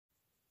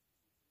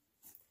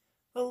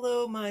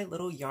Hello, my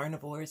little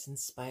yarnivores and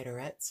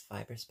spiderettes.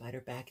 Fiber Spider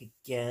back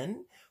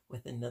again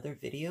with another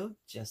video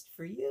just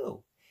for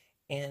you.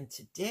 And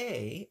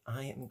today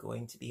I am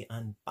going to be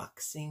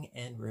unboxing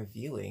and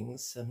reviewing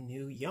some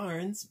new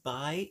yarns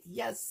by,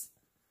 yes,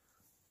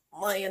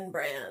 Lion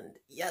Brand.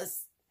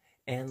 Yes.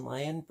 And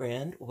Lion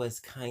Brand was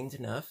kind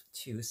enough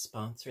to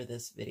sponsor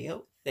this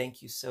video.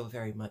 Thank you so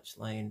very much,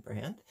 Lion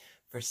Brand,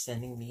 for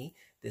sending me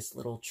this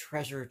little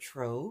treasure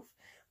trove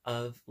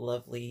of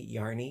lovely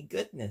yarny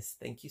goodness.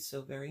 Thank you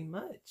so very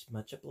much.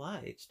 Much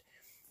obliged.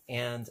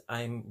 And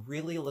I'm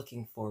really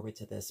looking forward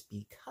to this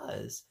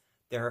because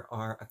there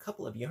are a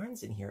couple of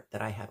yarns in here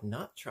that I have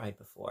not tried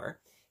before,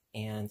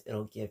 and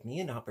it'll give me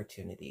an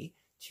opportunity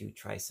to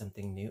try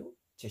something new,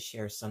 to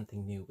share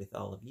something new with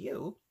all of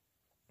you,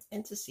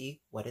 and to see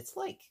what it's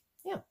like.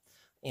 Yeah.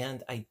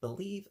 And I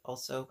believe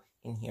also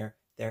in here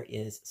there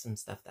is some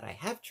stuff that I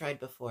have tried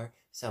before,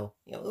 so,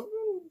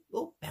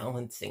 we're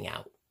balancing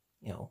out.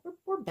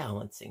 We're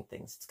balancing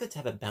things. It's good to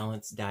have a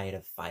balanced diet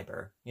of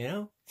fiber,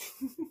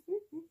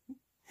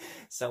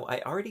 So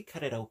I already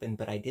cut it open,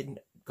 but I didn't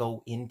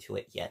go into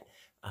it yet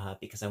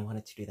because I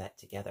wanted to do that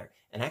together.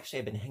 And actually,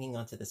 I've been hanging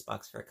on to this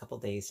box for a couple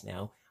days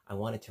now. I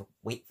wanted to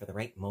wait for the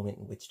right moment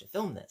in which to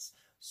film this.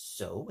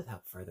 So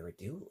without further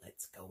ado,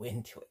 let's go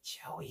into it,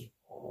 shall we?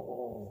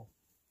 Oh.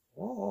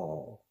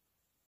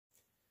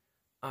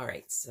 All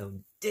right, so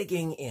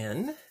digging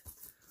in.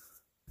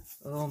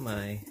 Oh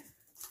my.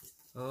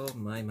 Oh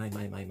my.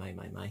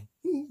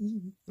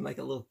 I'm like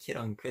a little kid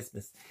on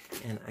Christmas.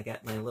 And I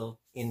got my little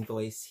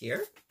invoice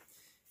here.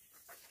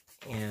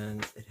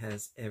 And it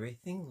has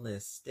everything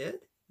listed.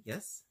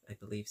 Yes, I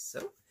believe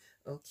so.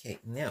 Okay,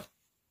 now,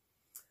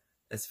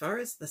 as far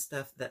as the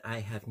stuff that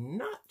I have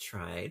not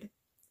tried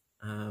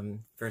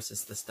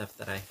versus the stuff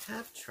that I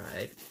have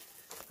tried,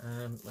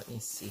 let me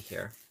see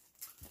here.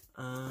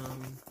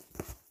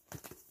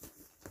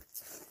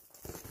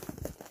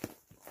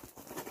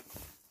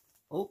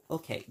 Oh,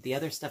 okay, the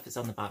other stuff is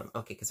on the bottom.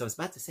 Okay, because I was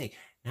about to say,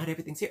 not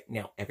everything's here.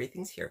 Now,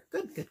 everything's here.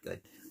 Good.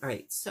 All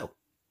right, so,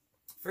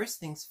 first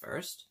things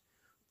first,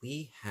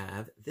 we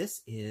have,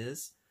 this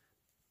is,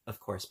 of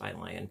course, by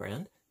Lion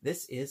Brand.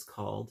 This is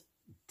called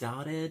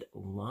Dotted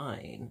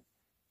Line.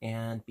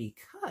 And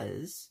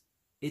because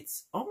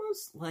it's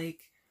almost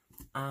like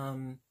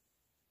a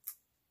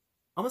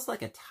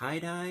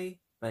tie-dye,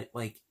 but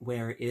like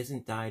where it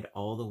isn't dyed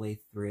all the way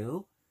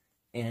through.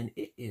 And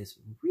it is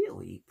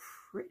really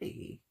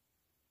pretty.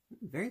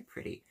 Very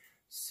pretty.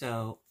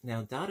 So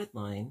now Dotted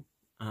Line,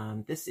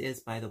 this is,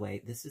 by the way,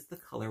 this is the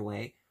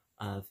colorway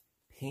of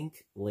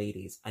Pink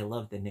Ladies. I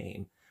love the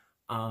name.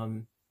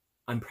 I'm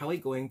probably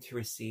going to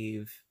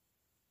receive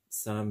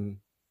some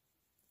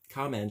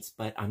comments,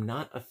 but I'm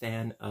not a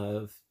fan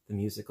of the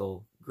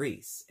musical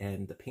Grease,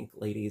 and the Pink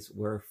Ladies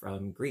were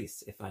from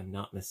Grease, if I'm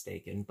not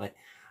mistaken. But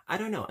I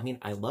don't know. I mean,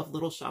 I love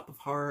Little Shop of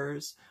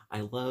Horrors.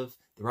 I love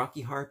the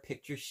Rocky Horror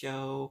Picture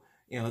Show.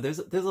 There's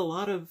a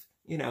lot of,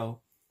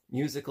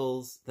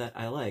 musicals that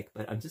I like,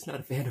 but I'm just not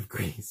a fan of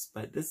Grease.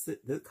 But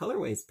the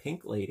colorway is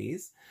Pink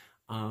Ladies.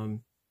 So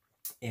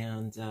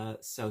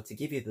to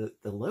give you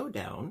the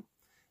lowdown,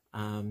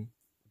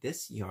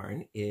 this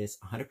yarn is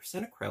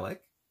 100% acrylic,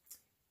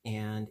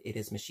 and it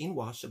is machine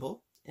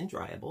washable and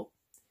dryable.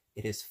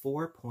 It is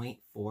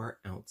 4.4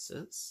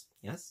 ounces,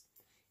 yes,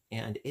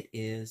 and it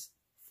is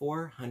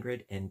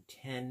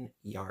 410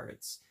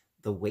 yards.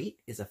 The weight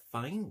is a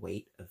fine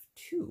weight of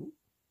 2.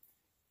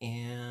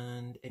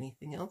 And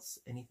anything else?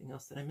 Anything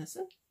else that I'm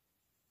missing?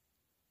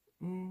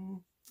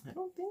 I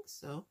don't think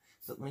so.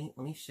 But let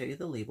me show you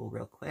the label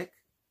real quick.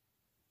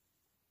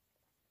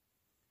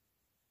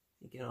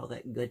 You get all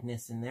that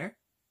goodness in there.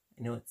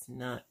 I know it's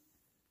not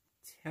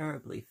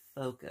terribly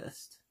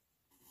focused.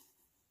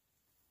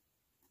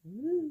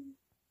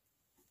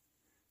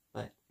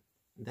 But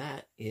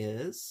that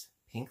is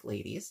Pink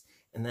Ladies.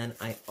 And then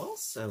I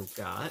also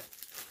got,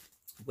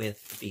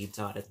 with the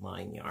Dotted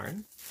Line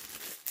yarn,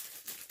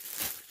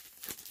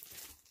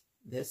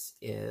 this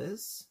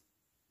is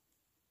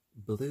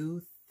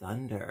Blue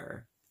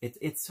Thunder.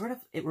 It's sort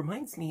of, it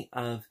reminds me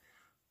of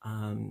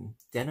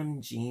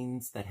denim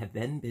jeans that have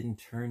then been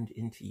turned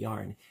into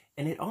yarn.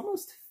 And it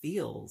almost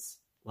feels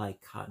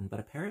like cotton, but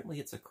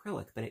apparently it's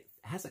acrylic, but it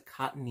has a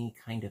cottony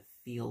kind of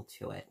feel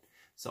to it.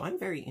 So I'm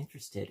very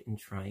interested in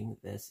trying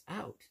this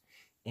out.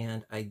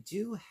 And I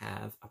do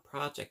have a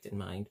project in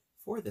mind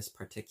for this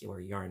particular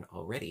yarn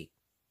already.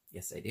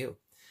 Yes, I do.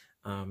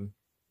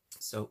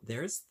 So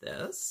there's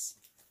this.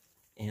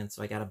 And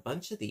so I got a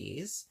bunch of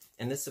these.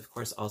 And this, of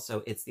course,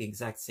 also, it's the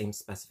exact same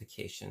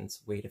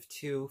specifications. Weight of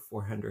 2,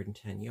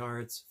 410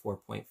 yards,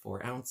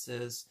 4.4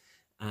 ounces,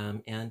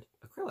 and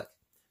acrylic.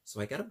 So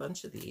I got a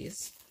bunch of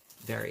these.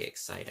 Very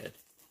excited.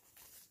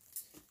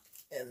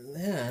 And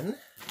then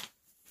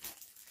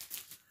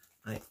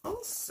I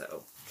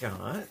also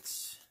got,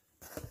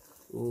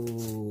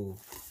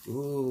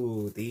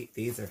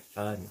 these are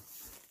fun.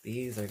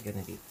 These are going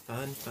to be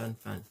fun.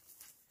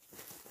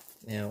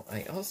 Now,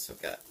 I also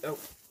got,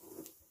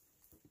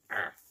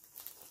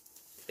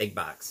 big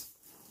box.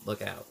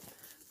 Look out.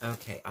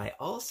 Okay, I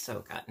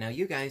also got, now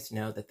you guys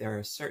know that there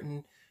are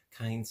certain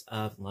kinds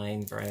of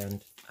line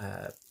brand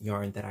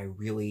yarn that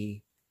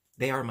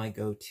they are my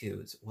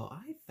go-tos. Well,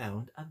 I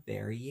found a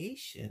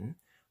variation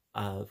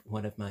of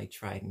one of my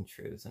tried and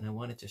trues, and I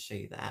wanted to show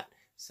you that.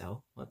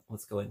 So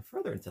let's go in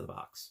further into the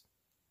box.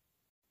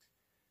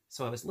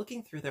 So I was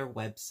looking through their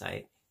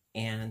website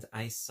and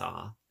I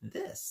saw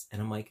this,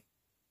 and I'm like,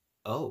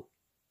 oh,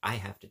 I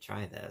have to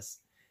try this.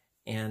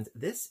 And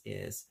this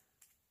is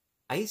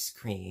ice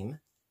cream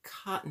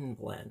cotton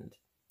blend.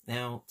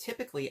 Now,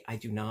 typically I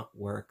do not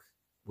work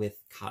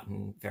with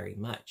cotton very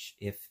much,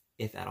 if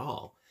at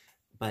all.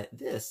 But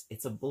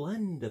it's a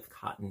blend of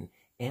cotton,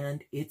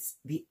 and it's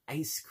the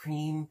ice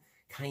cream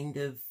kind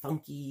of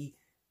funky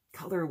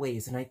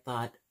colorways. And I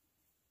thought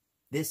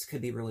this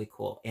could be really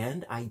cool.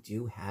 And I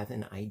do have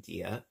an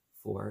idea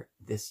for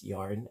this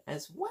yarn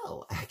as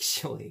well,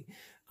 actually.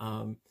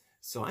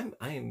 So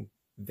I'm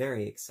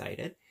very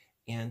excited.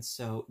 And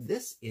so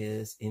this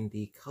is in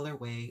the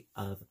colorway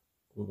of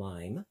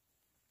lime.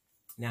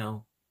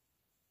 Now,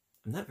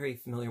 I'm not very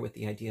familiar with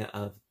the idea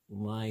of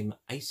lime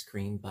ice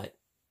cream, but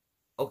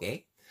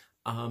okay.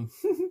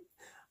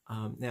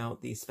 Now,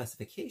 the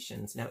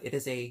specifications. Now, it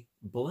is a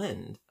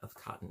blend of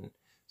cotton.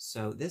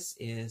 So this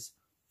is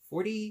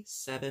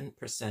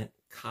 47%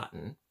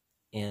 cotton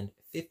and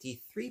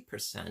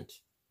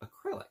 53%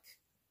 acrylic.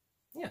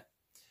 Yeah.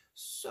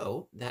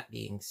 So, that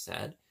being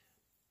said,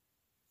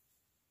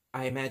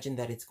 I imagine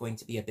that it's going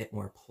to be a bit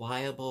more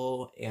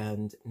pliable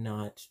and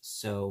not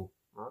so,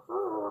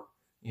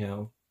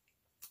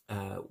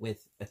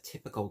 with a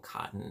typical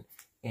cotton.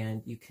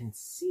 And you can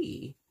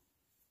see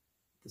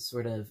the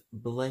sort of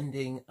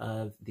blending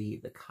of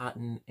the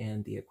cotton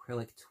and the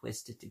acrylic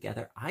twisted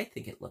together. I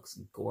think it looks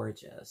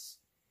gorgeous.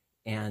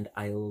 And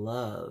I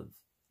love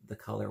the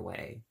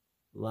colorway.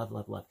 Love,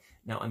 love, love.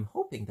 Now, I'm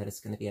hoping that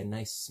it's going to be a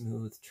nice,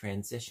 smooth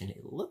transition.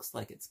 It looks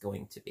like it's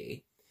going to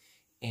be.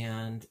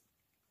 And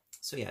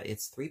so, yeah,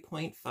 it's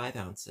 3.5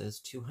 ounces,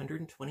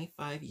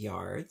 225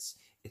 yards.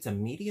 It's a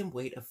medium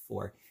weight of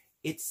 4.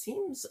 It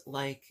seems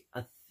like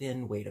a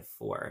thin weight of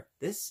 4.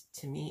 This,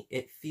 to me,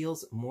 it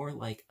feels more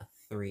like a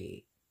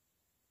 3.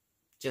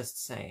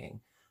 Just saying.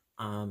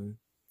 And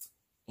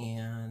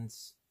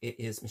it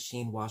is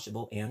machine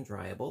washable and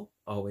dryable,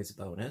 always a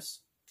bonus.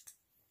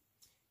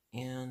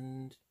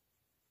 And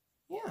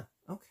yeah,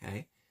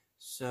 okay.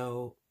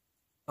 So,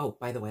 oh,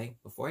 by the way,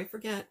 before I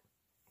forget,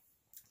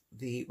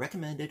 the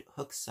recommended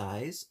hook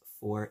size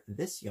for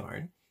this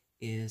yarn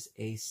is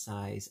a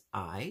size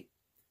I,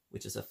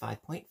 which is a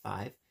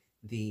 5.5.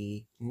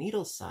 The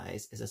needle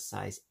size is a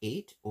size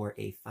 8 or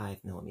a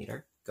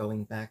 5mm.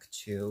 Going back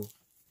to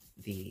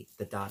the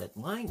dotted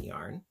line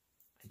yarn,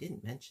 I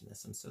didn't mention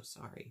this, I'm so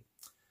sorry.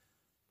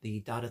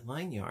 The dotted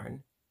line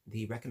yarn,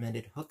 the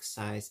recommended hook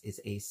size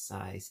is a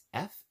size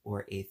F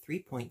or a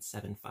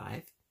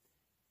 3.75.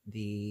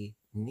 The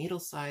needle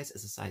size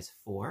is a size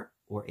 4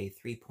 or a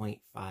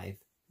 3.5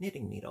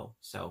 knitting needle.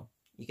 So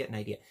you get an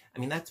idea. I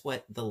mean, that's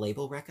what the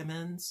label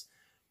recommends.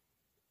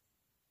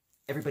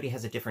 Everybody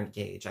has a different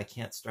gauge. I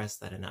can't stress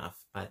that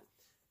enough. But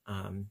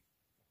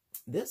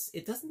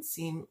it doesn't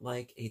seem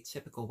like a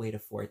typical weight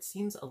of 4. It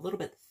seems a little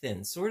bit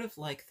thin, sort of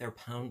like their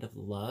Pound of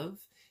Love.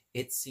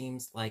 It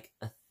seems like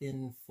a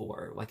thin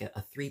 4, like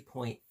a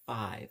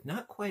 3.5.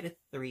 Not quite a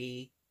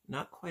 3,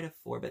 not quite a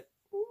 4, but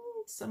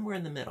somewhere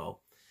in the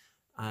middle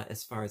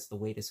as far as the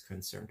weight is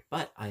concerned.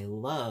 But I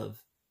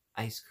love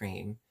ice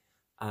cream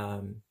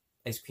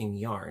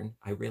yarn.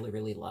 I really,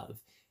 really love.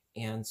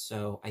 And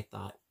so I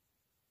thought,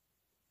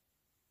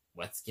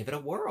 let's give it a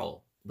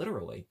whirl,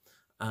 literally.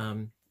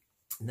 And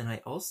then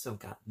I also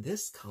got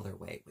this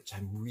colorway, which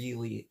I'm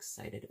really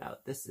excited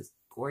about. This is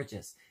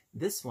gorgeous.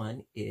 This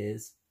one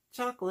is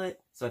chocolate.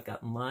 So I've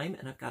got lime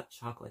and I've got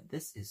chocolate.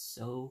 This is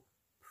so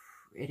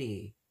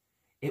pretty.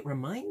 It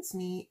reminds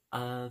me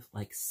of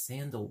like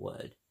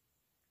sandalwood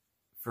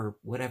for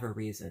whatever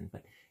reason,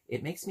 but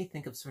it makes me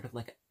think of sort of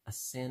like a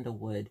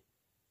sandalwood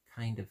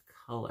kind of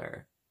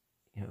color.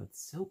 You know,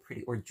 it's so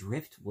pretty. Or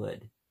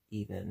driftwood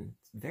even.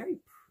 It's very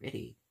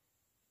pretty.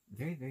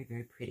 Very, very,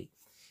 very pretty.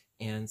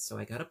 And so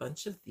I got a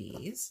bunch of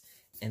these,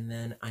 and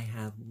then I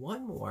have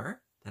one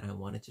more that I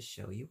wanted to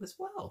show you as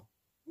well.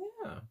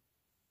 Yeah,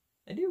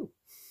 I do.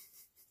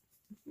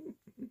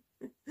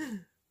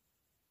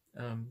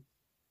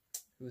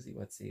 Who'sy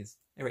whatsies.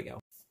 There we go.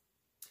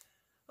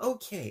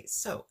 Okay,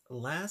 so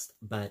last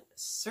but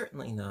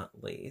certainly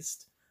not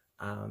least,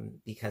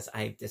 because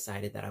I've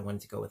decided that I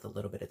wanted to go with a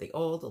little bit of the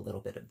old, a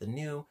little bit of the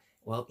new.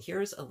 Well,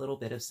 here's a little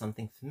bit of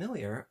something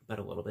familiar, but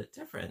a little bit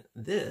different.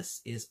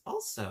 This is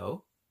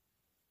also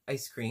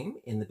ice cream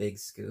in the big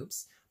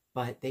scoops,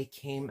 but they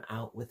came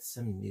out with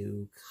some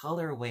new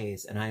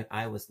colorways, and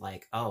I was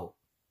like, oh,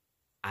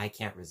 I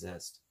can't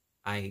resist.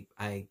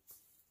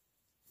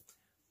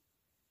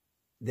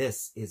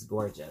 This is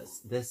gorgeous.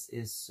 This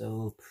is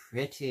so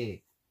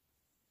pretty.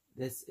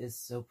 This is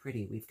so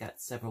pretty. We've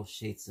got several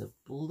shades of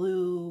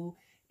blue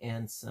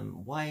and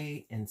some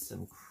white and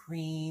some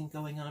cream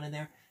going on in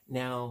there.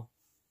 Now,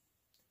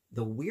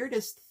 the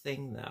weirdest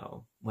thing,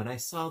 though, when I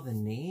saw the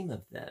name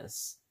of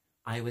this,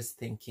 I was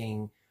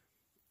thinking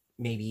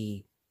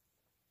maybe,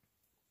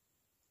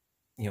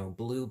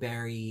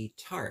 blueberry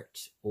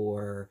tart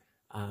or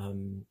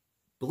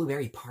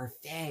blueberry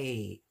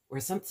parfait or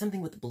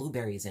something with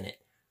blueberries in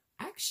it.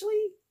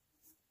 Actually,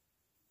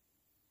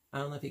 I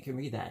don't know if you can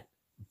read that.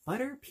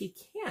 Butter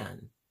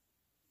pecan.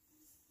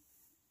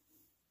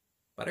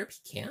 Butter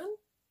pecan?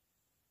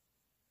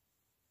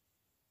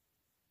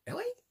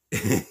 Really?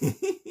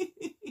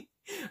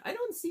 I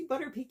don't see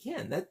butter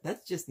pecan.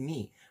 That's just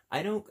me.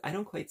 I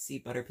don't quite see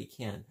butter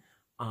pecan.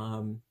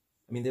 I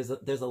mean, there's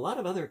a lot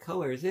of other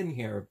colors in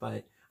here,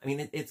 but I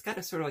mean, it's got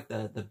a sort of like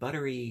the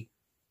buttery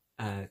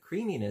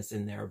creaminess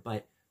in there,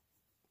 but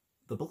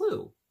the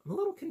blue, I'm a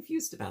little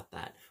confused about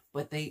that.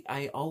 But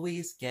I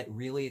always get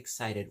really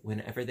excited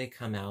whenever they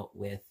come out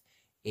with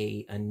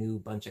a new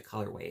bunch of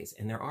colorways,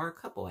 and there are a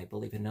couple. I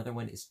believe another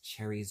one is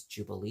Cherry's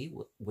Jubilee,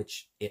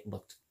 which it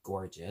looked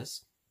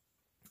gorgeous.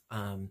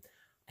 I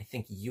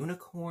think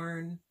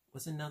Unicorn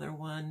was another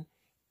one,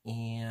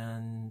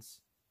 and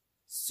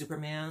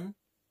Superman,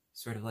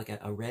 sort of like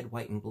a red,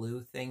 white, and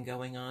blue thing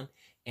going on.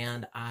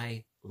 And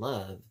I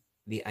love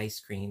the ice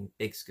cream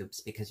big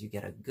scoops because you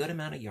get a good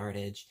amount of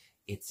yardage.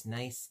 It's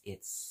nice,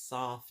 it's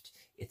soft,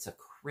 it's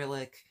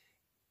acrylic.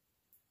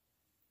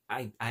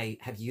 I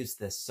have used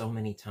this so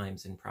many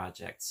times in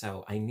projects,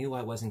 so I knew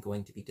I wasn't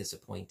going to be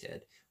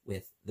disappointed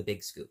with the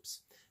big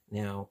scoops.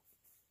 Now,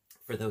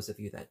 for those of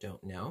you that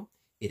don't know,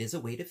 it is a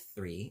weight of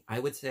 3. I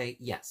would say,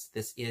 yes,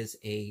 this is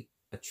a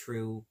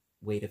true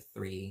weight of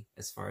 3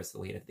 as far as the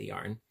weight of the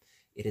yarn.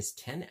 It is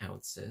 10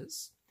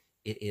 ounces.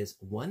 It is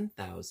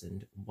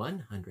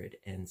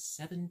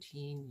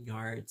 1,117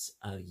 yards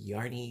of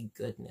yarny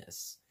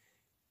goodness.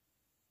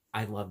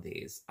 I love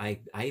these. I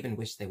even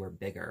wish they were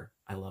bigger.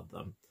 I love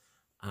them.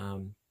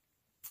 And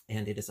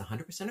it is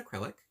 100%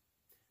 acrylic.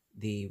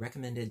 The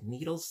recommended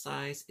needle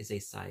size is a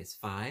size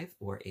 5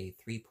 or a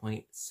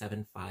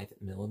 3.75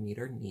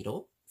 millimeter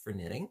needle for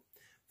knitting.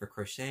 For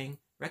crocheting,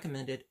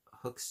 recommended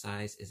hook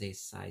size is a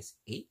size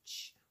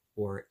H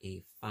or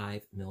a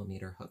 5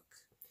 millimeter hook.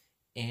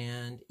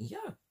 And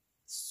yeah,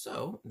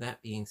 so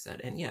that being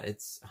said, and yeah,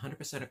 it's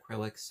 100%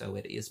 acrylic, so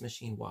it is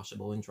machine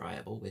washable and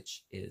dryable,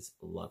 which is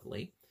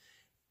lovely.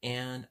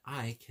 And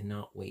I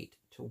cannot wait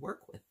to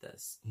work with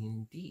this,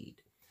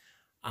 indeed.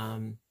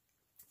 I'm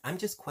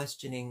just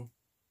questioning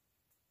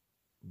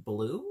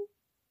blue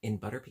in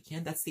butter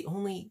pecan. That's the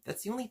only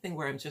thing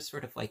where I'm just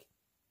sort of like,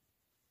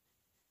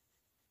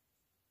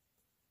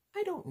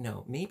 I don't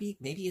know. Maybe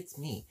it's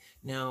me.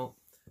 Now,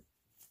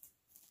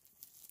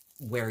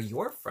 where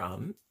you're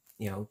from,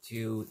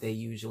 do they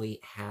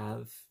usually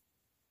have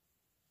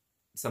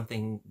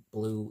something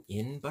blue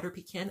in butter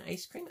pecan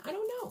ice cream? I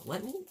don't know.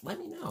 Let me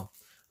know.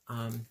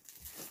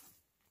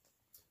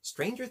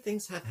 Stranger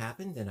things have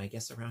happened, and I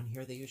guess around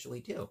here they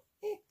usually do.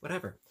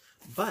 Whatever.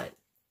 But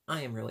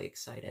I am really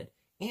excited.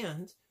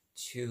 And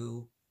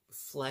to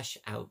flesh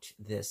out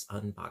this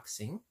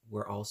unboxing,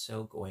 we're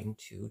also going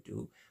to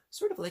do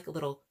sort of like a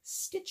little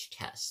stitch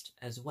test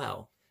as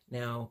well.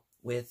 Now,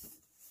 with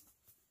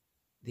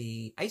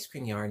the ice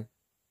cream yarn,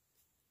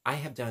 I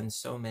have done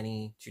so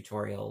many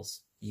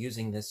tutorials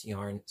using this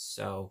yarn,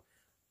 so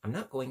I'm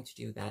not going to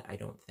do that, I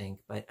don't think.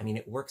 But, I mean,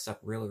 it works up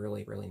really,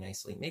 really, really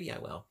nicely. Maybe I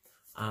will.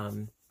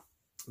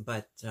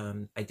 But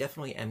I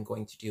definitely am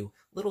going to do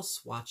little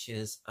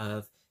swatches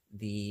of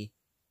the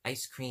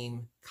ice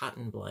cream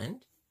cotton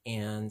blend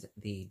and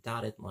the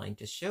dotted line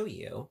to show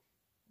you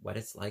what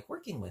it's like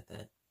working with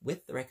it,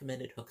 with the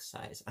recommended hook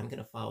size. I'm going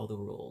to follow the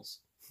rules.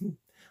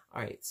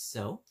 All right,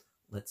 so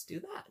let's do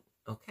that.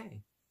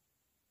 Okay.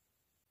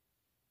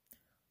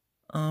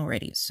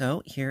 Alrighty,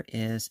 so here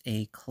is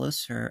a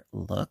closer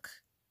look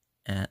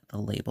at the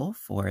label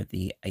for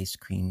the ice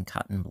cream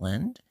cotton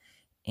blend.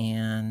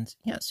 And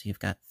yeah, so you've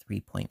got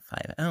 3.5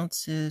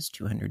 ounces,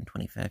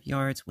 225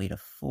 yards, weight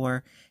of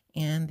 4,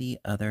 and the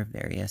other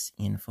various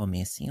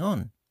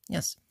information.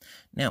 Yes.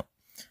 Now,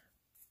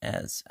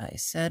 as I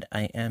said,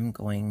 I am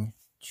going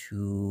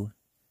to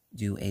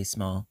do a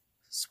small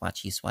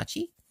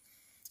swatchy.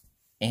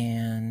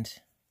 And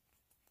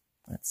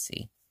let's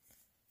see.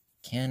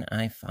 Can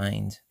I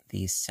find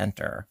the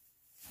center?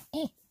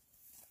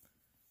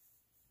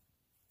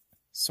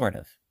 Sort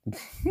of.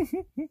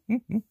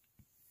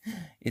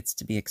 It's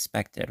to be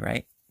expected,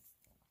 right?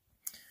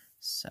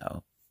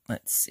 So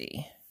let's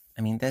see.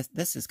 I mean,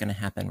 this is going to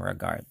happen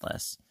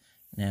regardless.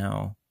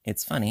 Now,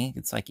 it's funny.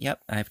 It's like,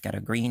 yep, I've got a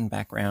green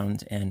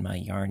background and my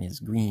yarn is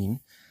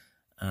green.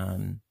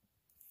 Didn't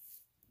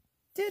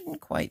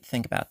quite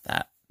think about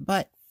that,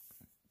 but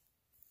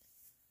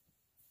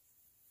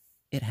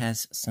it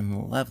has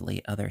some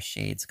lovely other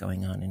shades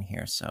going on in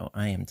here, so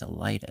I am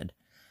delighted.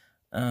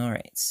 All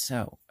right,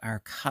 so our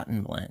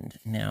cotton blend.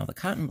 Now, the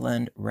cotton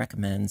blend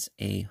recommends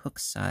a hook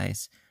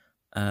size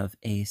of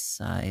a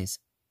size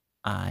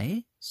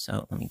I.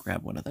 So let me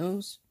grab one of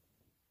those.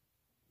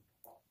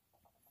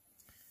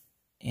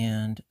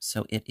 And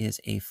so it is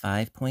a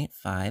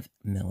 5.5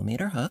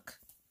 millimeter hook.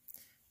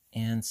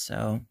 And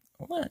so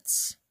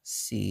let's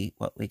see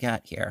what we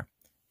got here.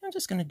 I'm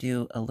just going to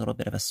do a little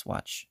bit of a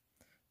swatch.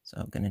 So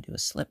I'm going to do a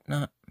slip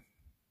knot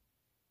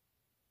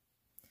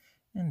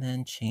and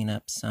then chain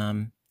up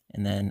some,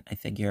 and then I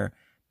figure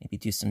maybe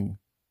do some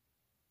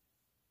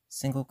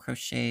single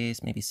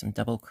crochets, maybe some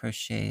double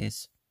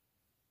crochets,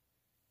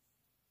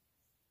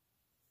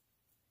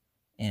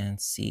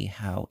 and see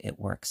how it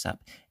works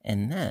up.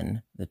 And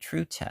then the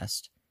true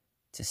test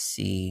to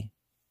see,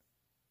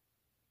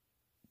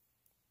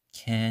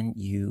 can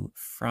you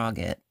frog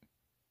it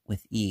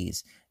with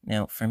ease?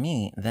 Now, for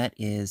me, that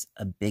is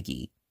a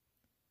biggie,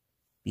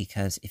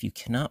 because if you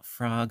cannot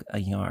frog a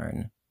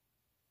yarn,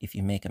 if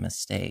you make a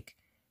mistake,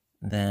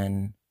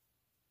 then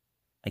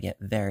I get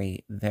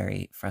very,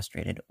 very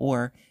frustrated.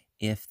 Or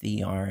if the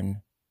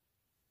yarn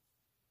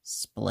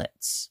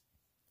splits,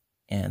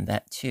 and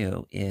that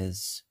too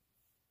is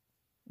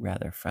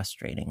rather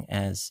frustrating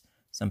as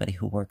somebody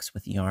who works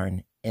with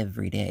yarn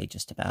every day,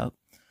 just about.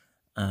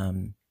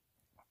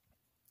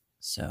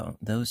 So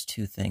those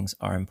two things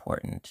are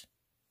important.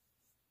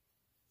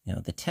 You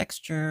know, the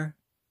texture,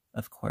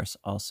 of course,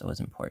 also is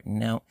important.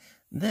 Now,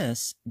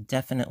 this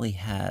definitely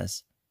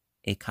has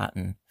a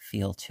cotton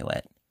feel to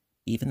it.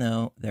 Even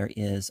though there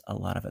is a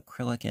lot of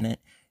acrylic in it,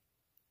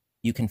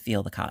 you can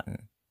feel the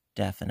cotton,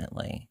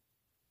 definitely.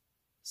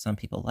 Some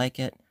people like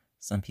it,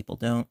 some people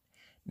don't.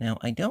 Now,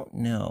 I don't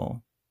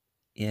know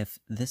if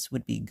this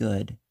would be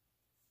good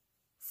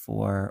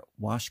for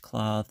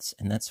washcloths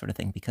and that sort of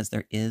thing, because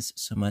there is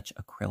so much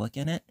acrylic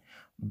in it.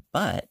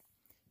 But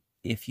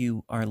if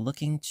you are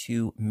looking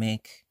to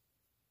make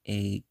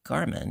a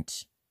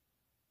garment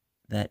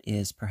that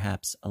is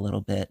perhaps a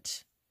little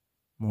bit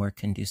more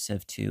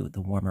conducive to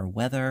the warmer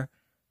weather,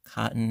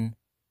 cotton,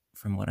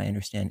 from what I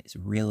understand, is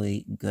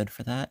really good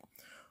for that.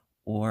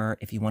 Or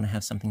if you want to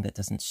have something that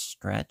doesn't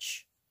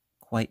stretch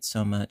quite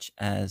so much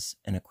as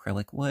an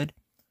acrylic would,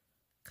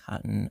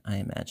 cotton, I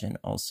imagine,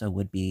 also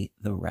would be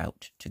the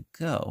route to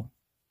go.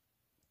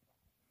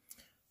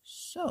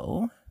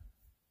 So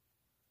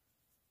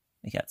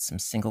we got some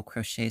single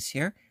crochets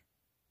here,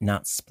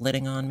 not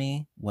splitting on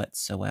me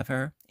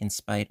whatsoever, in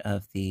spite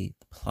of the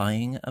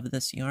plying of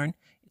this yarn.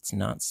 It's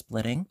not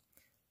splitting.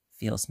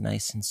 Feels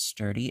nice and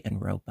sturdy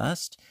and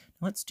robust.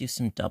 Now let's do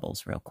some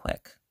doubles real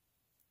quick.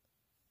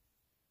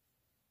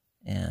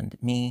 And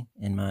me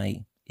and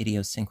my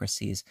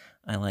idiosyncrasies,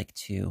 I like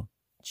to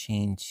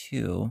chain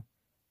two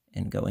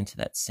and go into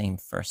that same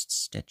first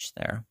stitch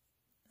there.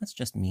 That's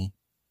just me.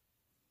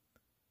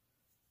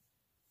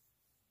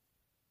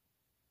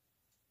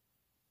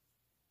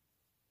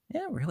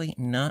 Yeah, really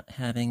not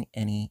having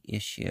any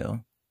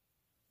issue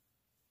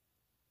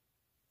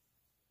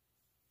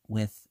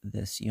with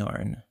this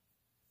yarn.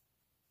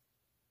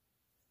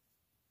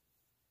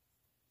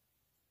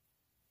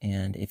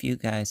 And if you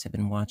guys have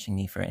been watching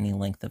me for any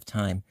length of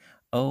time,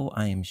 oh,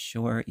 I am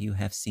sure you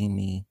have seen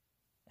me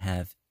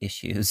have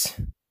issues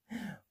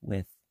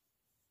with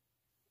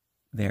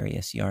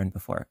various yarn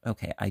before.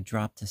 Okay, I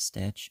dropped a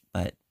stitch,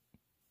 but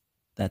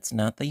that's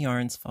not the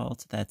yarn's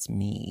fault. That's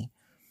me.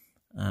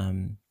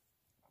 You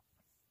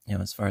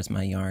know, as far as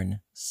my yarn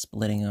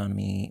splitting on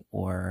me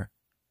or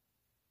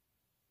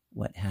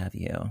what have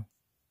you.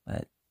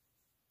 But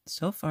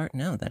so far,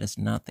 no, that is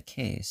not the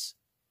case.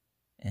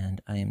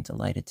 And I am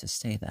delighted to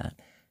say that.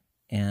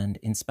 And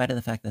in spite of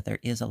the fact that there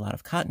is a lot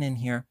of cotton in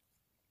here,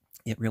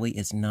 it really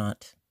is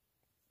not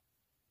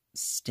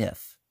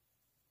stiff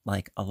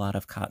like a lot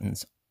of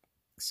cottons.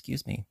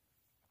 Excuse me.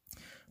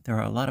 There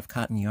are a lot of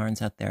cotton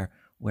yarns out there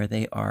where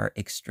they are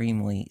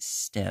extremely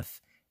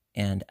stiff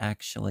and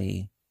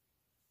actually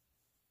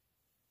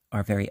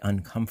are very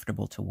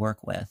uncomfortable to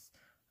work with.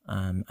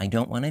 I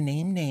don't want to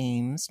name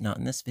names, not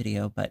in this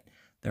video, but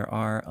there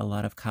are a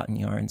lot of cotton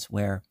yarns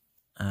where,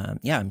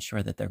 yeah, I'm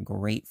sure that they're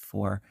great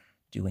for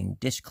doing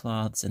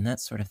dishcloths and that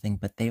sort of thing,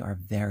 but they are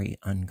very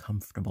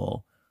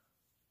uncomfortable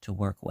to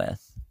work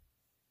with.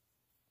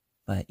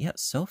 But yeah,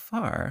 so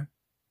far,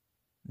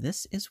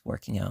 this is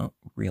working out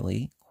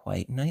really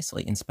quite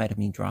nicely. In spite of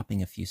me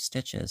dropping a few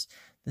stitches,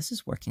 this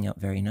is working out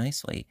very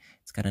nicely.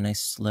 It's got a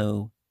nice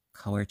slow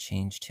color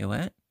change to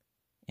it.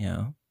 You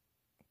know,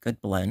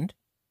 good blend.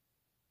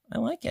 I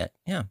like it,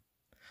 yeah.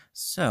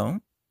 So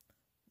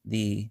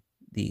the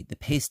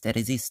pièce de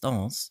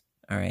résistance,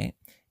 all right,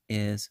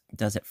 is,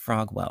 does it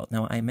frog well?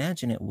 Now I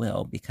imagine it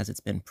will, because it's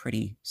been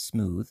pretty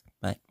smooth,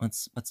 but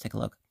let's take a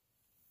look.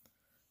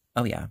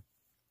 Oh yeah.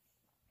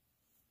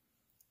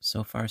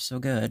 So far so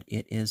good.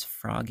 It is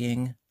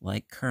frogging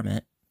like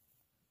Kermit.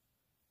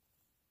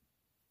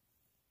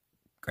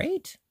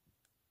 Great.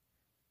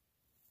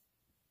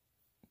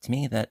 To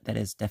me, that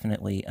is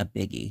definitely a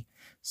biggie.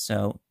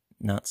 So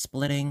not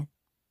splitting,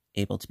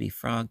 able to be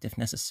frogged if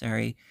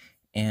necessary,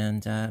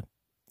 and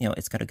you know,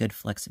 it's got a good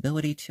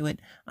flexibility to it.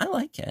 I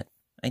like it.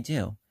 I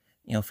do.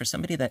 You know, for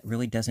somebody that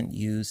really doesn't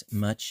use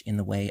much in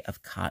the way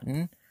of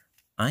cotton,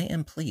 I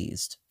am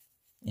pleased.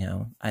 You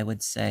know, I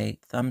would say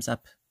thumbs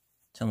up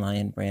to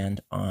Lion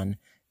Brand on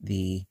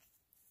the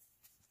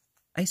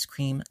ice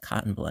cream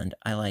cotton blend.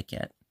 I like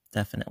it,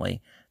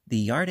 definitely. The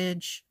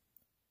yardage,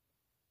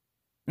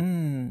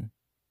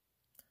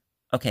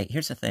 Okay,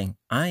 here's the thing.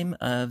 I'm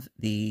of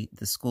the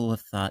school of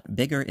thought,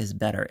 bigger is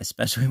better,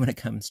 especially when it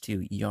comes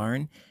to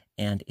yarn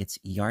and its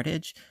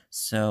yardage.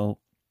 So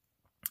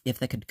if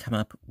they could come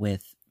up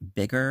with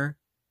bigger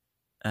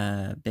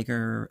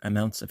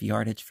amounts of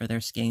yardage for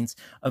their skeins,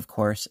 of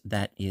course,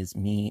 that is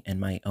me and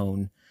my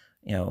own,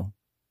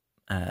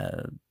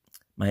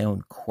 my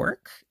own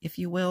quirk, if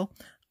you will.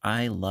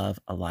 I love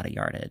a lot of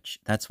yardage.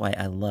 That's why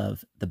I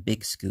love the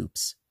big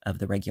scoops of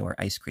the regular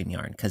ice cream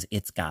yarn, because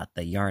it's got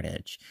the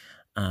yardage.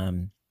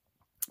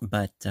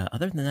 But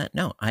other than that,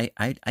 no, I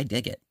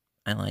dig it.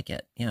 I like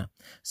it. Yeah.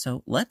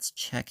 So let's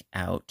check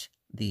out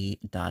the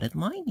dotted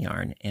line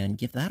yarn and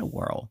give that a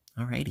whirl.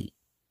 Alrighty.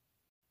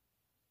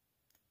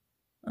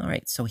 All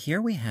right, so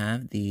here we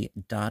have the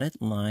dotted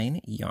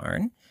line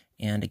yarn.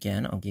 And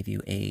again, I'll give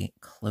you a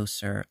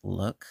closer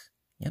look.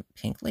 Yep,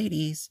 pink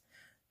ladies.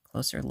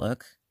 Closer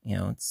look.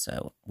 It's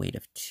a weight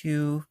of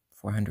 2,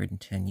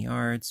 410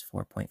 yards,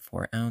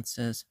 4.4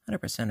 ounces,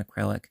 100%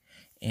 acrylic.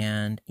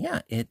 And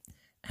yeah, it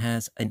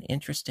has an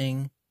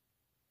interesting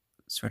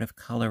sort of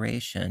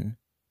coloration,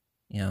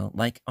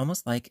 like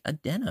almost like a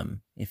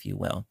denim, if you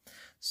will.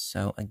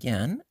 So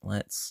again,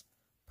 let's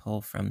pull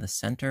from the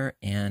center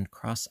and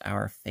cross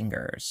our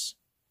fingers.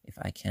 If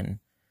I can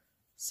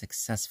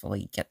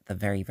successfully get the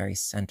very, very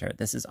center.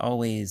 This is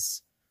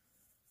always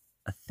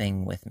a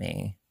thing with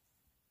me.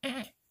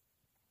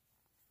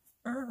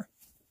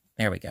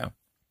 There we go.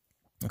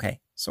 Okay,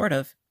 sort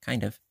of,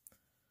 kind of.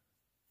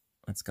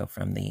 Let's go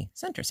from the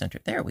center.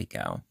 There we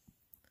go.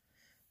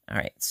 All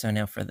right, so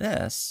now for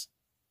this,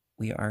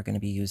 we are going to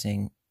be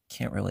using,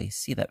 can't really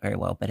see that very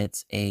well, but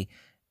it's a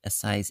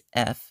size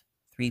F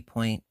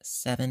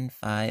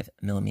 3.75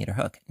 millimeter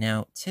hook.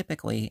 Now,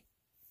 typically,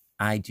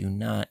 I do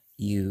not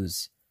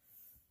use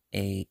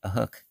a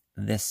hook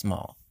this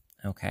small,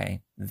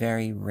 okay?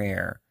 Very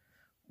rare.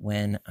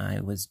 When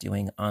I was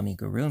doing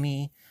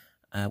amigurumi,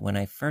 when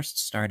I first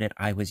started,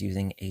 I was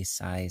using a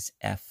size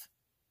F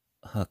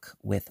hook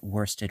with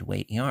worsted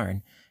weight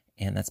yarn,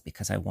 and that's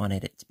because I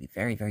wanted it to be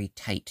very, very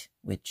tight,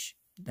 which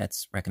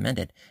that's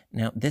recommended.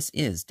 Now, this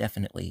is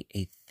definitely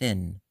a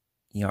thin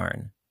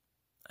yarn.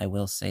 I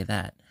will say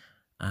that.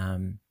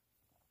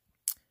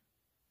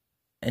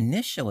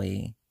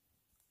 Initially,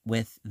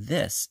 with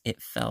this,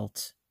 it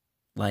felt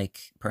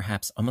like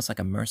perhaps almost like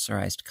a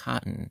mercerized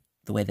cotton,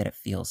 the way that it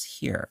feels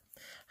here.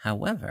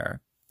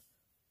 However,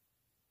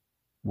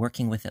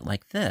 working with it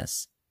like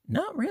this,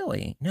 not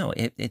really. No,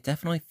 it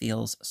definitely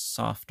feels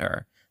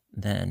softer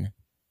than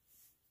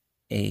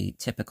a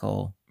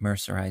typical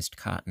mercerized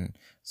cotton.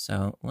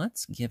 So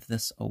let's give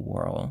this a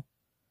whirl.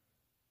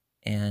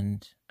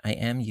 And I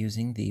am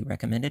using the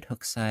recommended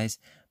hook size,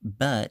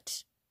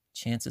 but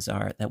chances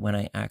are that when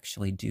I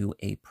actually do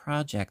a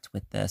project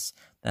with this,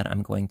 that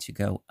I'm going to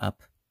go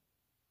up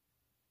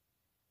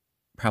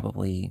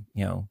probably,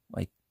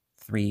 like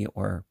 3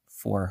 or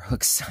 4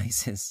 hook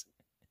sizes.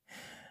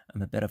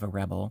 I'm a bit of a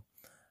rebel.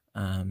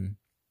 But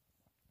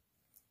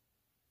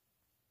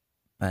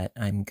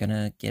I'm going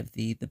to give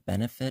the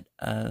benefit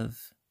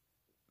of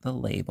the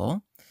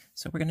label.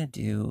 So we're going to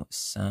do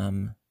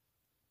some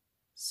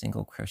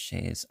single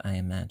crochets, I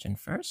imagine,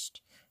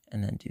 first,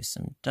 and then do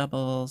some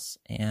doubles.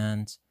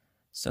 And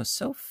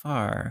so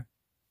far,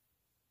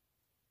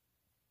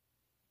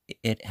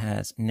 it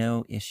has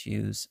no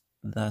issues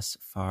thus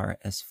far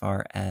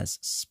as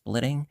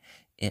splitting.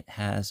 It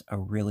has a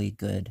really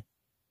good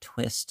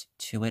twist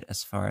to it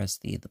as far as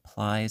the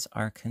plies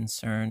are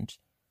concerned.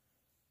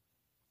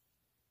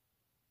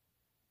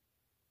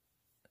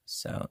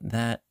 So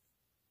that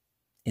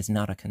is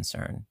not a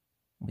concern,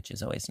 which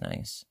is always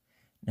nice.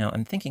 Now,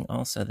 I'm thinking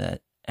also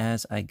that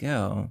as I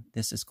go,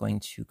 this is going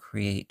to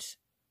create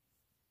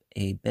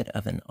a bit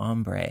of an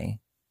ombre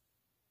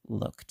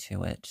look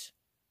to it.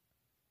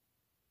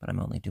 But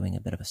I'm only doing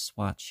a bit of a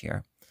swatch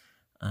here.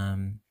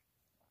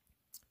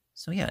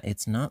 So yeah,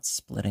 it's not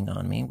splitting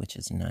on me, which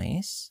is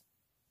nice.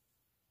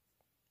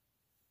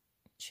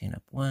 Chain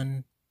up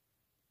 1,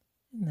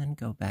 and then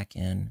go back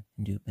in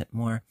and do a bit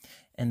more.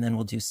 And then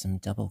we'll do some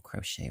double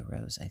crochet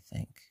rows, I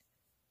think.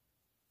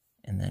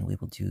 And then we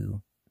will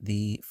do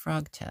the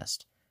frog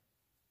test.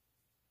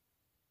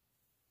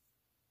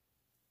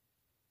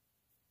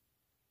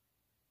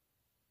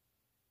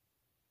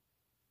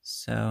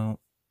 So,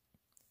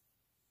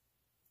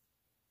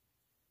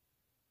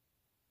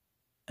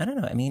 I don't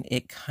know. I mean,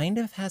 it kind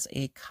of has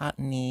a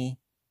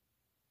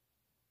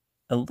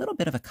little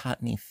bit of a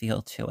cottony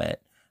feel to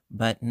it,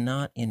 but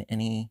not in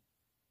any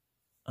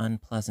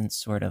unpleasant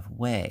sort of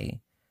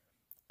way.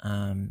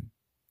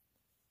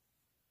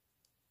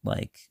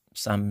 Like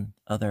some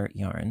other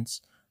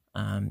yarns.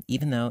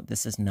 Even though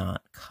this is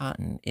not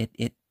cotton,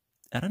 it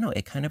I don't know,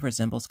 it kind of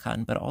resembles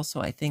cotton, but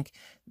also I think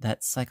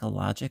that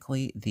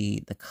psychologically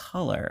the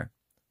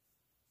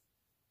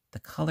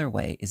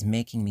colorway is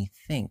making me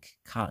think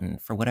cotton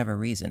for whatever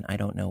reason. I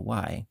don't know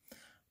why,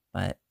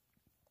 but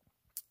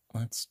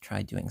let's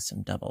try doing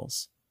some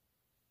doubles.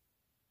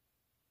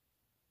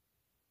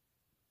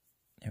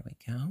 There we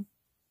go.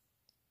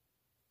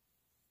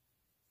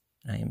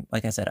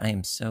 like I said, I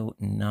am so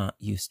not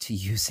used to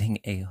using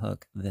a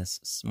hook this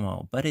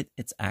small, but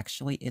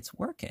it's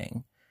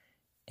working.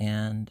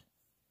 And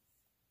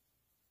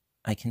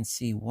I can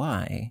see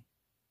why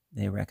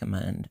they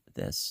recommend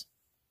this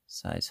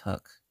size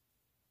hook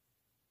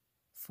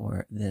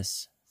for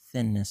this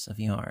thinness of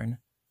yarn.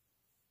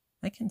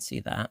 I can see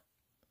that.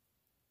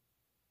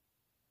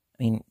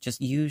 I mean, just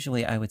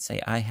usually I would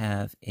say I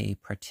have a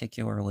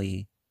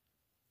particularly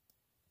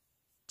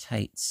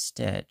tight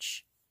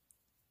stitch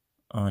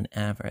on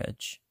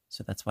average.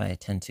 So that's why I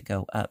tend to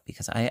go up,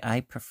 because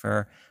I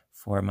prefer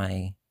for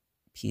my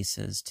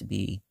pieces to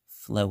be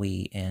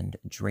flowy and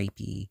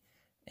drapey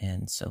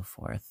and so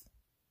forth.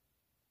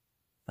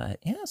 But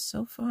yeah,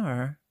 so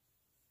far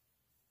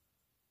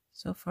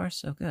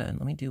so good.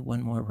 Let me do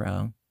one more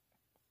row.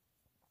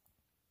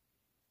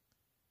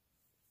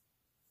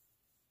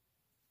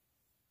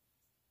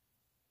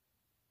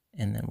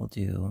 And then we'll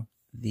do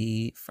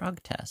the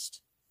frog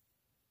test.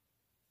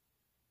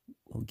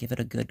 We'll give it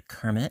a good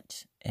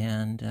Kermit,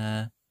 and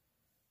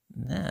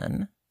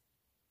then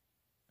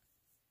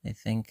I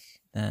think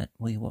that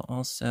we will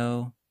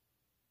also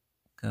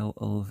go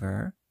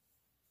over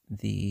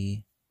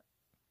the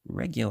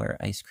regular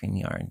ice cream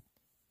yarn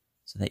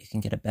so that you can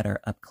get a better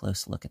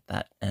up-close look at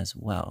that as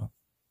well.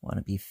 Want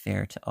to be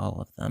fair to all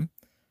of them.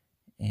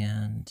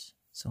 And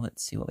so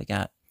let's see what we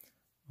got.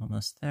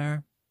 Almost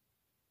there.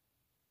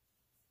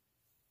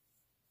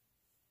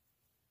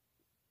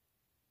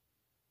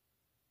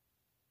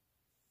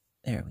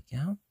 There we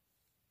go.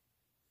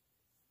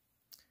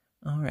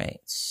 All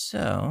right,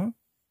 so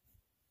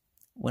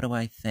what do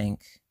I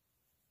think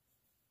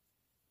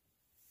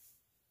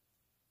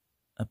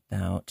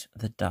about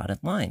the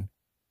dotted line?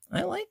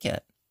 I like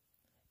it.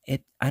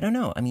 I don't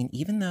know. I mean,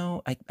 even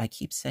though I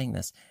keep saying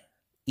this,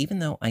 even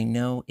though I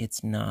know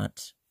it's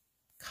not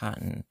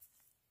cotton,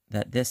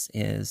 that this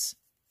is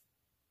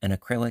an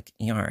acrylic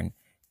yarn,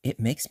 it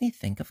makes me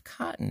think of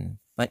cotton,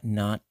 but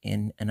not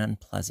in an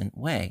unpleasant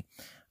way.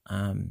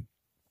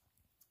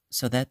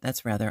 So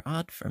that's rather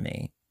odd for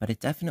me, but it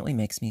definitely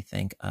makes me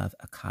think of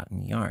a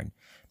cotton yarn.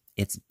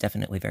 It's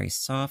definitely very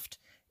soft.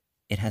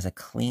 It has a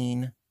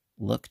clean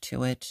look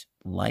to it,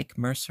 like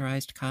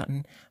mercerized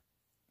cotton.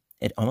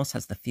 It almost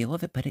has the feel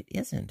of it, but it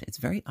isn't. It's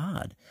very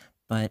odd.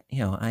 But, you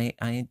know,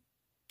 I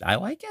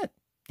like it.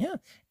 Yeah.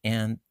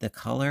 And the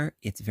color,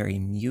 it's very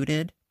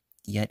muted,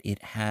 yet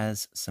it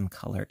has some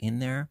color in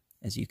there,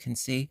 as you can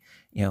see.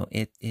 You know,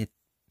 it's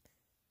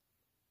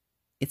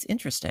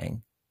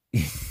interesting.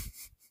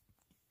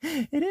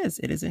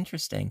 It is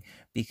interesting,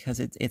 because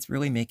it's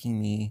really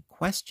making me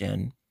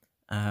question,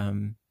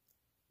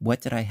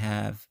 what did I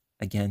have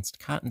against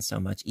cotton so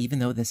much, even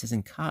though this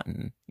isn't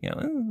cotton? You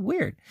know,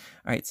 weird.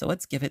 All right, so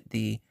let's give it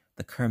the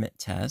Kermit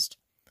test.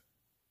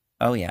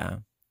 Oh yeah,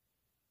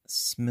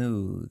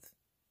 smooth,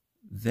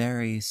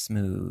 very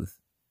smooth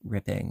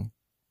ripping.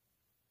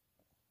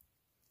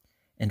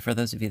 And for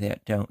those of you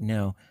that don't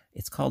know,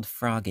 it's called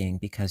frogging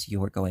because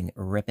you're going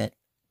rip it,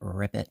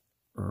 rip it,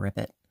 rip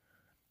it.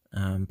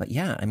 But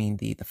yeah, I mean,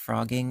 the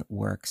frogging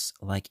works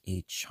like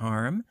a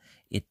charm.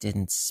 It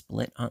didn't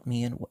split on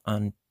me,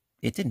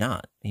 it did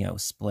not, you know,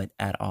 split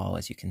at all,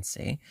 as you can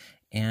see.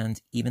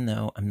 And even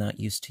though I'm not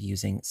used to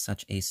using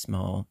such a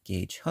small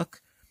gauge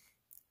hook,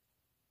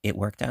 it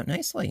worked out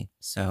nicely.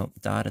 So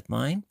dotted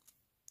line,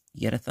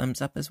 you get a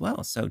thumbs up as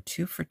well. So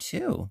 2 for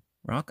 2,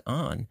 rock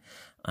on.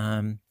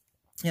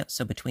 Yeah,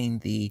 so between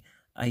the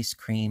ice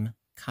cream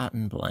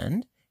cotton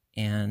blend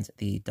and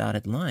the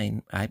dotted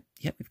line,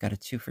 we've got a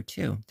 2 for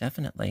 2,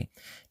 definitely.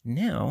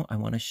 Now I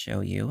want to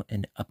show you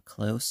an up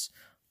close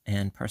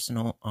and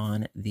personal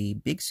on the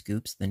Big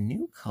Scoops, the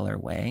new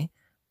colorway,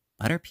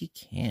 Butter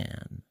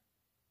Pecan.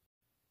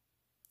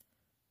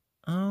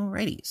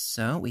 Alrighty,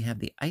 so we have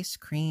the ice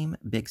cream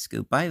Big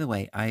Scoop. By the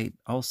way, I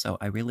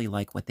really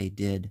like what they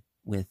did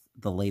with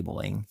the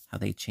labeling, how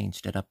they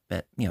changed it up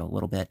a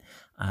little bit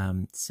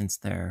since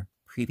their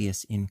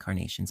previous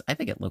incarnations. I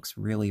think it looks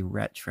really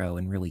retro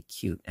and really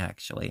cute,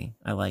 actually.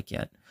 I like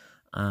it.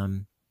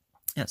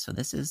 Yeah, so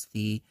this is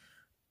the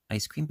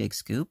ice cream Big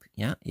Scoop.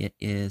 Yeah, it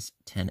is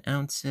 10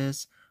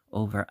 ounces,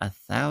 over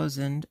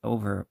 1,000,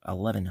 over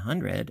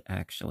 1,100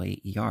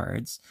 actually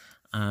yards.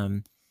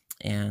 And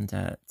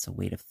it's a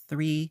weight of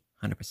 3,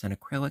 100%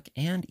 acrylic.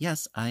 And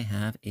yes, I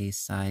have a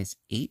size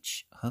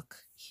H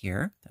hook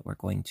here that we're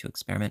going to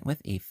experiment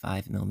with, a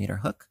 5mm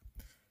hook,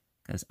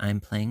 because I'm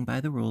playing by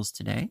the rules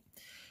today.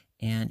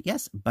 And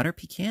yes, Butter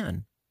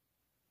Pecan.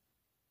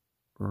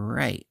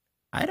 Right.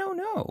 I don't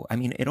know. I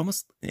mean,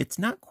 it's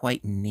not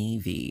quite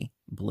navy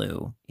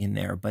blue in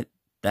there, but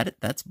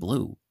that's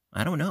blue.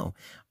 I don't know.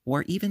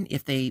 Or even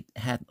if they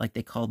had, like,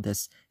 they called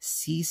this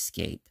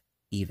seascape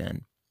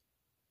even.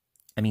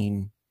 I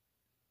mean,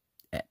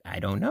 I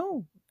don't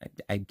know.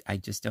 I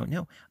just don't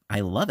know.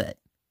 I love it.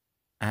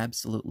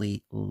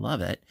 Absolutely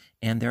love it.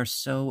 And there are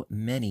so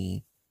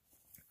many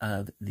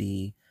of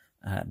the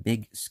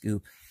Big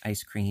Scoop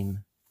ice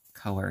cream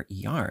color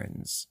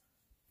yarns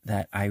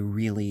that I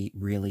really,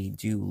 really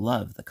do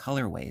love the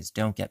colorways.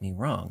 Don't get me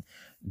wrong.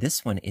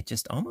 This one, it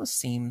just almost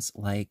seems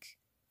like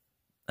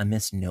a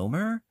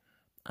misnomer.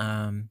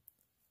 But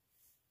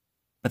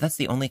that's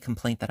the only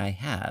complaint that I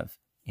have.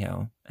 You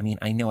know, I mean,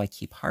 I know I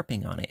keep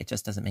harping on it. It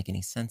just doesn't make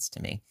any sense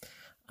to me.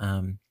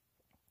 Yeah,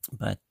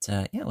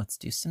 let's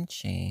do some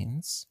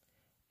chains.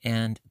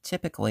 And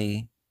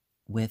typically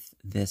with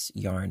this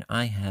yarn,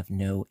 I have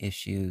no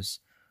issues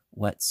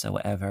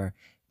whatsoever.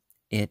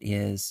 It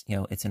is, you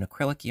know, it's an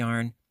acrylic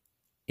yarn.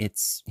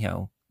 It's, you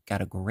know,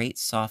 got a great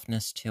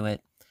softness to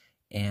it.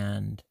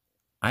 And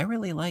I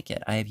really like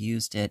it. I have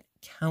used it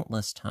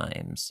countless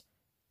times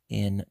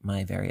in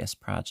my various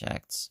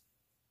projects.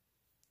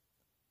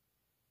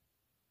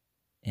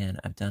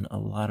 And I've done a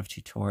lot of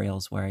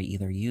tutorials where I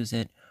either use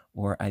it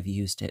or I've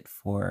used it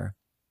for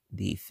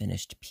the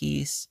finished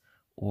piece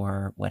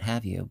or what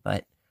have you.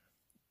 But,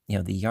 you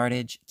know, the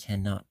yardage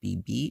cannot be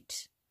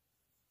beat.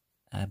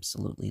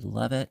 Absolutely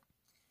love it.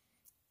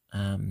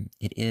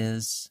 It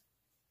is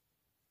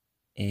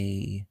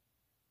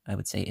I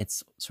would say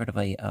it's sort of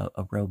a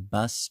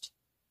robust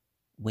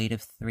weight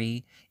of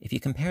 3. If you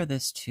compare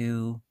this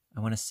to, I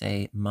want to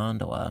say,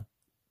 Mandala,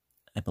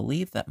 I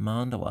believe that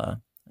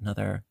Mandala,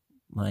 another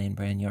Lion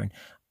brand yarn,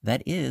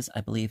 that is,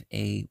 I believe,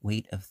 a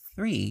weight of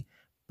 3,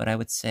 but I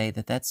would say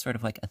that that's sort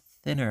of like a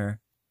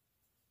thinner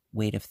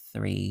weight of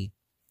 3,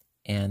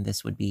 and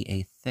this would be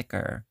a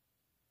thicker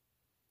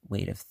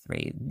weight of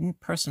 3.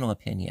 Personal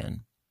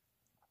opinion.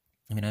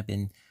 I mean, I've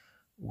been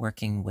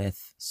working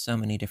with so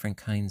many different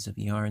kinds of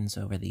yarns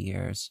over the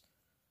years.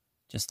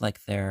 Just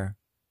like their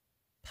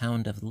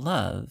Pound of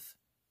Love,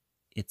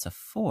 it's a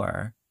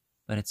 4,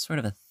 but it's sort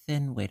of a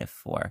thin weight of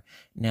 4.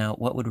 Now,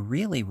 what would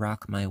really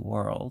rock my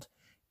world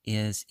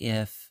is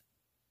if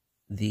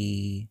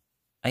the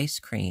ice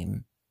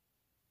cream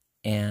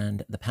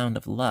and the Pound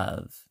of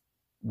Love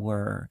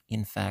were,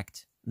 in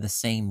fact, the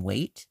same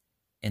weight,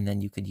 and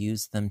then you could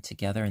use them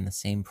together in the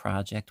same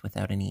project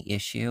without any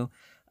issue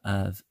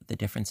of the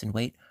difference in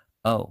weight.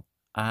 Oh,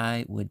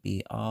 I would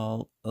be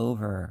all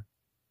over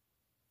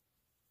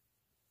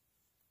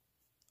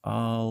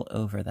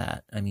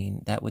that. I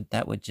mean, that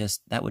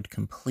would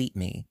complete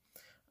me.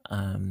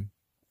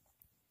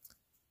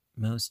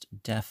 Most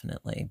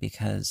definitely,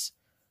 because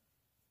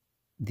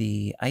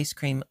the ice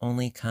cream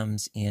only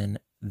comes in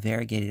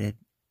variegated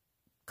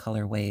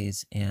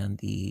colorways and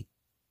the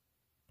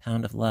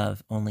Pound of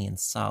Love only in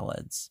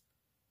solids.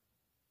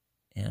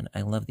 And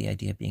I love the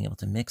idea of being able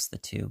to mix the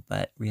two,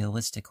 but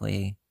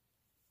realistically,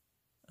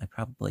 I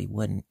probably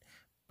wouldn't.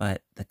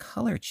 But the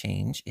color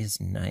change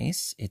is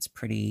nice. It's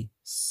pretty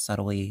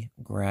subtly,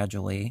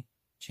 gradually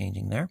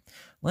changing there.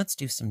 Let's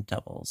do some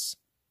doubles.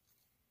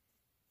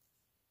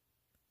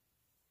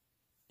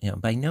 You know,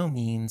 by no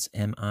means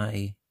am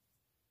I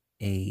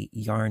a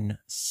yarn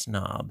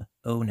snob.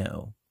 Oh,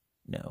 no.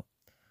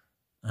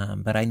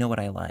 But I know what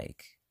I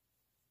like.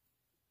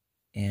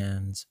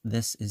 And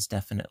this is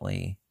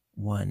definitely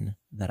one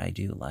that I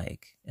do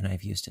like, and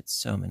I've used it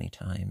so many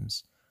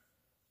times.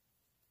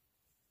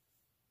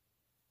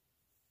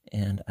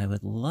 And I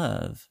would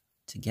love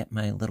to get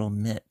my little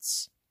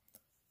mitts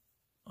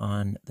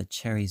on the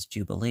Cherries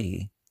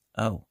Jubilee.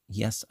 Oh,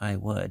 yes, I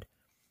would.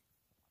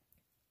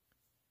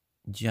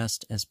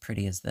 Just as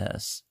pretty as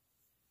this.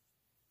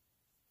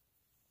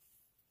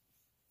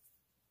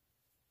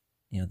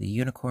 You know, the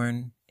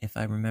unicorn, if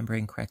I'm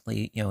remembering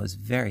correctly, you know, is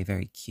very,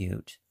 very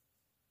cute.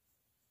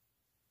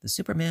 The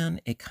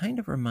Superman, it kind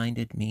of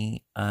reminded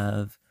me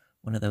of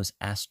one of those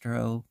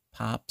Astro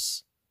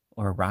Pops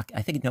or a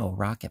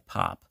Rocket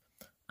Pop.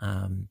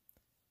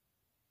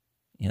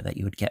 You know, that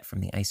you would get from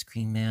the Ice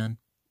Cream Man.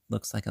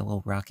 Looks like a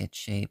little rocket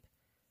shape.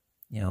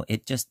 You know,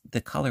 it just,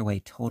 the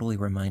colorway totally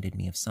reminded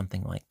me of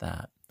something like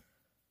that.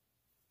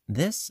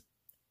 This,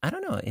 I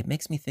don't know, it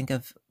makes me think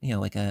of, you know,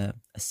 like a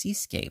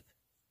seascape.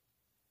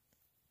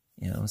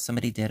 You know,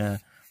 somebody did a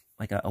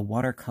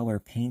watercolor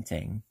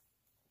painting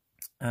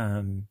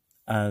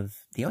of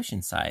the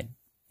ocean side.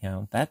 You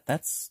know,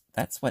 that's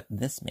what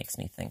this makes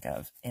me think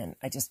of. And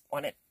I just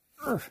wanted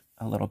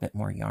a little bit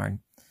more yarn.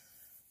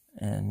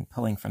 And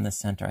pulling from the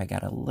center, I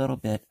got a little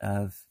bit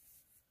of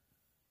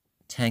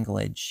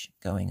tanglage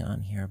going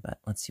on here, but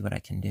let's see what I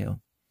can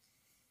do.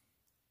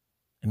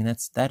 I mean,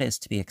 that is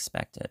to be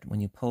expected. When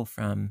you pull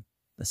from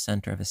the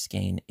center of a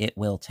skein, it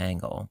will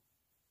tangle,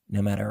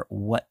 no matter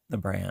what the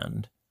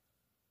brand.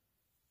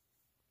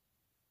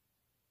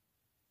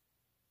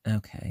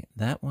 Okay,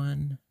 that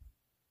one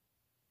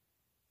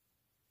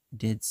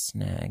did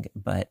snag,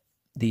 but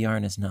the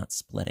yarn is not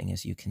splitting,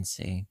 as you can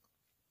see.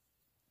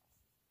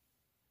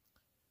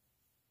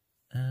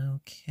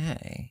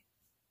 Okay.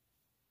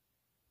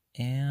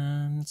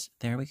 And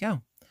there we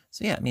go.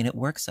 So yeah, I mean, it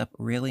works up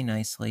really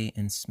nicely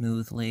and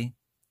smoothly,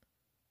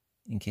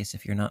 in case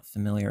if you're not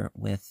familiar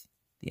with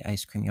the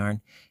ice cream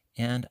yarn.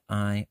 And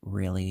I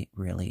really,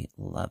 really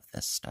love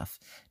this stuff.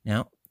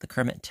 Now, the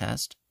Kermit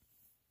test,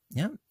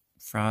 yep,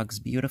 frogs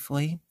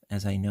beautifully,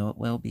 as I know it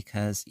will,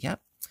 because,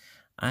 yep,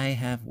 I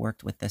have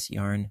worked with this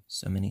yarn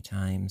so many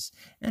times,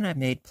 and I've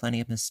made plenty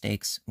of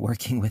mistakes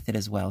working with it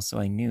as well, so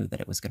I knew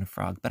that it was going to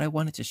frog, but I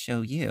wanted to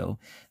show you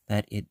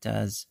that it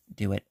does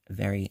do it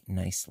very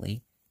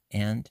nicely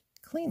and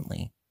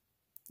cleanly.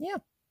 Yeah,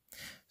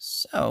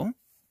 So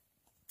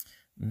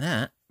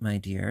that, my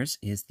dears,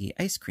 is the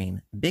ice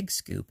cream Big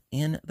Scoop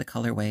in the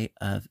colorway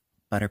of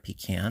Butter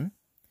Pecan,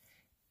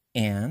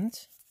 and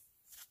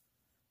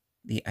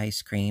the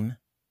ice cream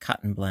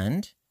Cotton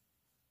Blend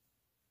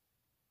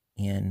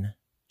in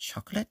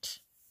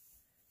chocolate,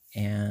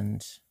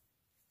 and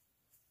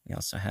we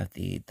also have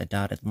the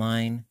dotted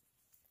line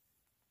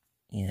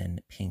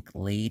in Pink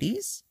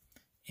Ladies,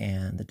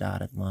 and the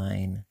dotted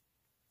line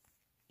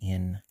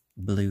in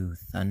Blue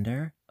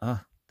Thunder.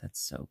 Oh, that's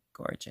so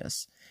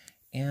gorgeous.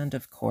 And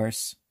of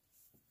course,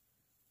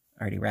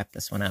 I already wrapped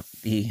this one up,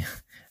 the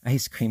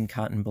ice cream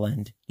cotton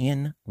blend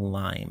in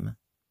lime.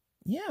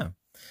 Yeah.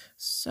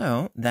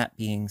 So that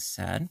being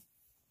said,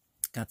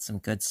 got some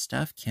good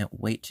stuff. Can't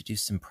wait to do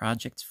some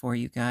projects for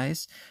you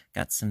guys.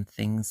 Got some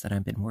things that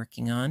I've been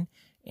working on.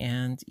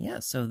 And yeah,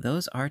 so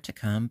those are to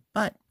come.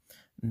 But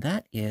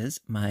that is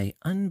my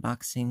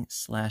unboxing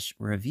 /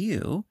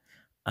 review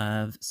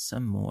of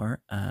some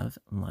more of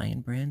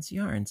Lion Brand's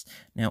yarns.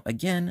 Now,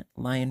 again,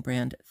 Lion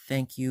Brand,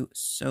 thank you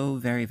so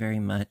very, very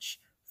much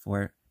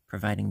for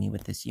providing me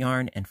with this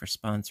yarn and for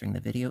sponsoring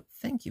the video.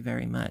 Thank you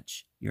very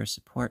much. Your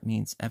support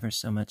means ever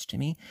so much to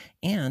me,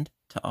 and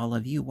to all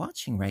of you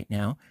watching right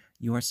now,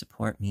 your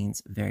support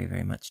means very,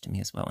 very much to me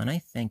as well, and I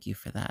thank you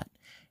for that.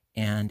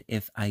 And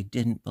if I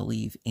didn't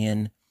believe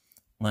in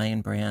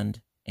Lion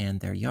Brand and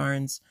their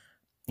yarns,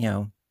 you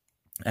know,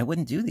 I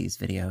wouldn't do these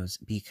videos,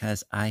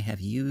 because I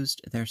have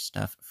used their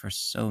stuff for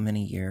so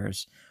many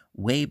years,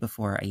 way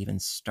before I even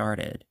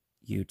started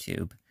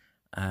YouTube.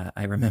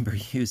 I remember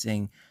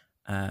using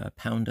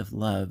Pound of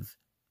Love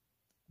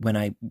when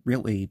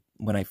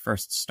I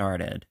first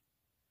started.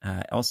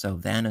 Also,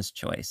 Vanna's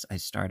Choice I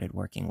started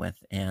working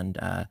with, and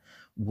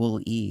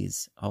Wool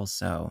Ease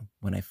also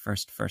when I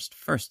first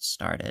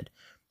started.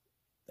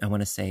 I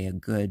want to say a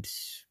good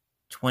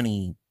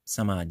 20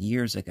 some odd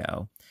years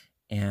ago,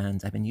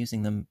 and I've been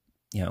using them,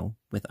 you know,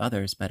 with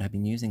others, but I've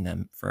been using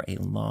them for a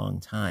long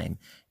time,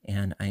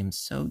 and I'm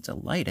so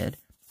delighted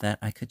that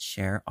I could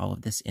share all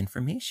of this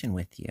information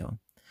with you.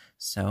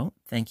 So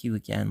thank you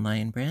again,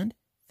 Lion Brand.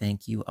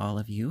 Thank you, all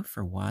of you,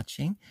 for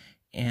watching,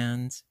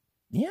 and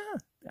yeah,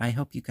 I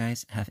hope you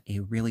guys have a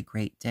really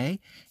great day,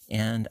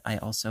 and I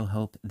also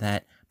hope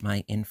that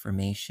my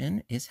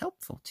information is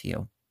helpful to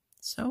you.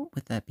 So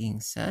with that being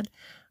said,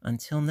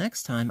 until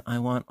next time, I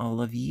want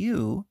all of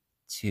you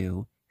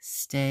to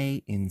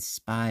stay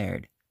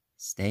inspired,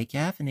 stay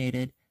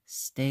caffeinated,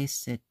 stay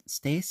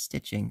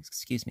stitching,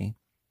 excuse me,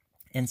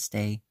 and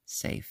stay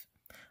safe.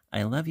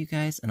 I love you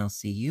guys, and I'll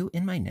see you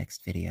in my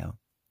next video.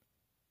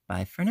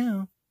 Bye for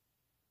now.